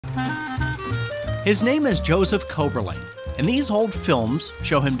His name is Joseph Koberling, and these old films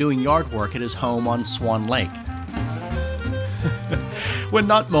show him doing yard work at his home on Swan Lake. When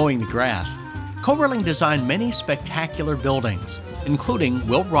not mowing the grass, Koberling designed many spectacular buildings, including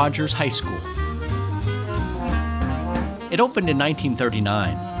Will Rogers High School. It opened in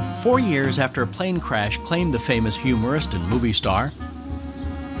 1939, 4 years after a plane crash claimed the famous humorist and movie star.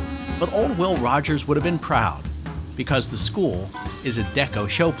 But old Will Rogers would have been proud, because the school is a Deco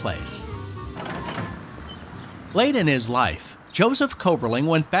showplace. Late in his life, Joseph Koberling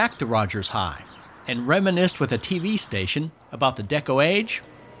went back to Rogers High and reminisced with a TV station about the Deco age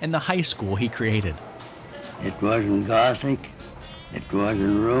and the high school he created. It wasn't Gothic, it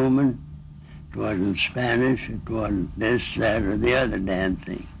wasn't Roman, it wasn't Spanish, it wasn't this, that, or the other damn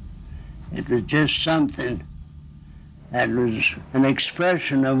thing. It was just something that was an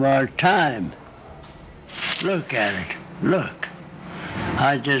expression of our time. Look at it, look.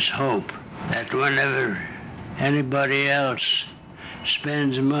 I just hope that whenever anybody else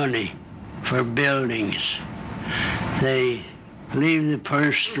spends money for buildings, they leave the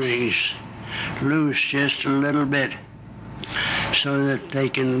purse strings loose just a little bit so that they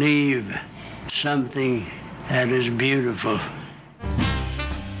can leave something that is beautiful.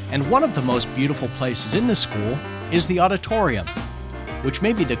 And one of the most beautiful places in the school is the auditorium, which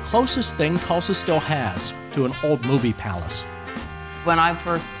may be the closest thing Tulsa still has to an old movie palace. When I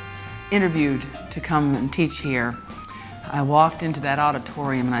first interviewed to come and teach here, I walked into that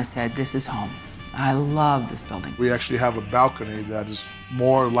auditorium and I said, this is home. I love this building. We actually have a balcony that is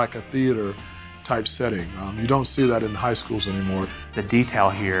more like a theater type setting. You don't see that in high schools anymore. The detail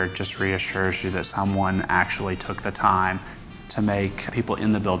here just reassures you that someone actually took the time to make people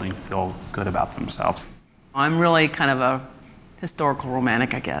in the building feel good about themselves. I'm really kind of a historical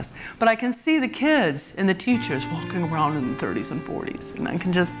romantic, I guess. But I can see the kids and the teachers walking around in the 30s and 40s, and I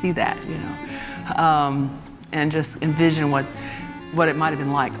can just see that, you know, and just envision what it might have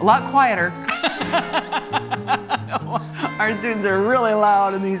been like. A lot quieter. Our students are really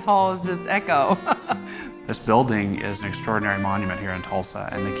loud and these halls just echo. This building is an extraordinary monument here in Tulsa,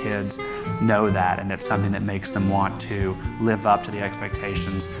 and the kids know that, and it's something that makes them want to live up to the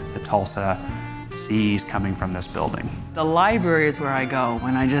expectations that Tulsa sees coming from this building. The library is where I go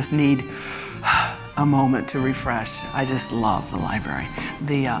when I just need a moment to refresh. I just love the library.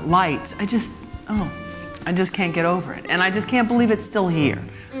 The lights, I just can't get over it. And I just can't believe it's still here.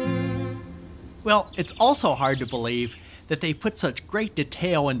 Well, it's also hard to believe that they put such great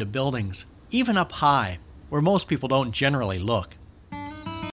detail into buildings, even up high, where most people don't generally look.